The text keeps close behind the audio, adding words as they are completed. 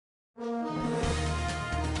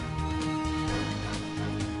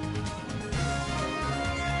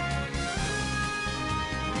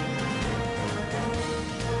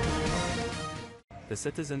The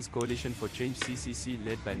Citizens Coalition for Change CCC,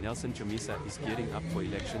 led by Nelson Chamisa, is gearing up for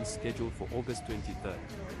elections scheduled for August 23rd.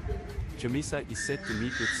 Chamisa is set to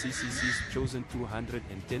meet with CCC's chosen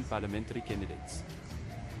 210 parliamentary candidates.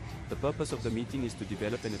 The purpose of the meeting is to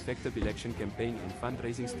develop an effective election campaign and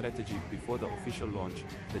fundraising strategy before the official launch,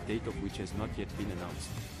 the date of which has not yet been announced.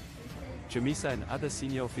 Chamisa and other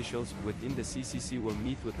senior officials within the CCC will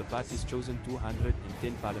meet with the party's chosen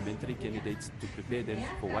 210 parliamentary candidates to prepare them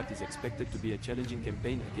for what is expected to be a challenging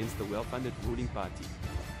campaign against the well-funded ruling party,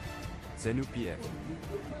 Zanu PF.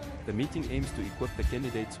 The meeting aims to equip the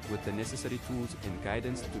candidates with the necessary tools and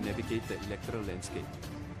guidance to navigate the electoral landscape.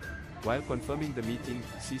 While confirming the meeting,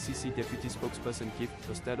 CCC Deputy Spokesperson Gift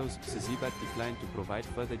Costello's Siziba declined to provide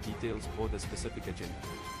further details or the specific agenda.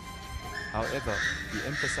 However, he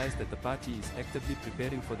emphasized that the party is actively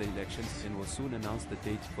preparing for the elections and will soon announce the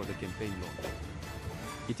date for the campaign launch.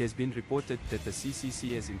 It has been reported that the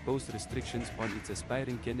CCC has imposed restrictions on its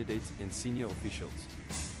aspiring candidates and senior officials,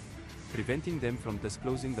 preventing them from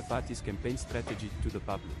disclosing the party's campaign strategy to the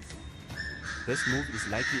public. This move is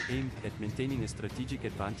likely aimed at maintaining a strategic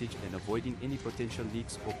advantage and avoiding any potential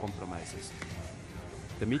leaks or compromises.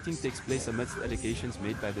 The meeting takes place amidst allegations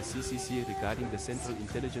made by the CCC regarding the Central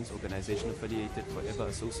Intelligence Organization affiliated Forever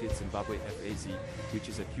Associates Zimbabwe FAZ, which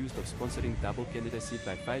is accused of sponsoring double candidacy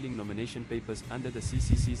by filing nomination papers under the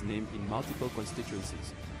CCC's name in multiple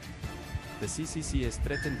constituencies. The CCC has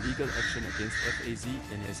threatened legal action against FAZ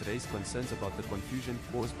and has raised concerns about the confusion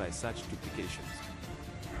caused by such duplications.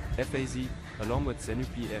 FAZ, along with Zanu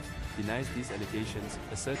PF, denies these allegations,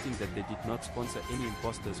 asserting that they did not sponsor any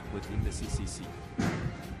imposters within the CCC.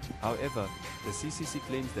 However, the CCC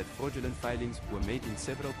claims that fraudulent filings were made in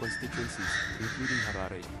several constituencies, including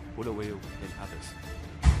Harare, Bulawayo, and others.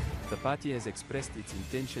 The party has expressed its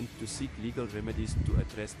intention to seek legal remedies to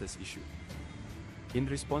address this issue. In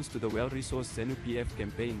response to the well-resourced Zanu PF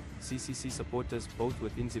campaign, CCC supporters both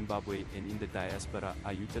within Zimbabwe and in the diaspora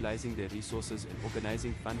are utilizing their resources and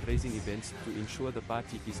organizing fundraising events to ensure the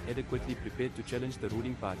party is adequately prepared to challenge the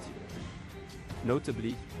ruling party.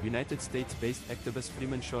 Notably, United States-based activist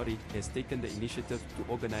Freeman Shori has taken the initiative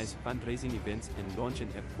to organize fundraising events and launch an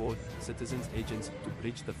app called Citizens Agents to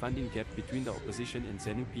bridge the funding gap between the opposition and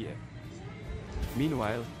Zanu PF.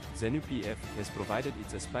 Meanwhile, Zanu PF has provided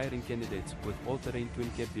its aspiring candidates with all-terrain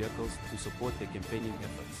twin-cab vehicles to support their campaigning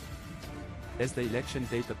efforts. As the election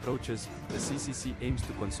date approaches, the CCC aims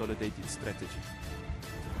to consolidate its strategy,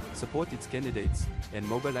 support its candidates, and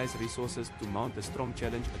mobilize resources to mount a strong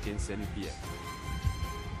challenge against Zanu PF.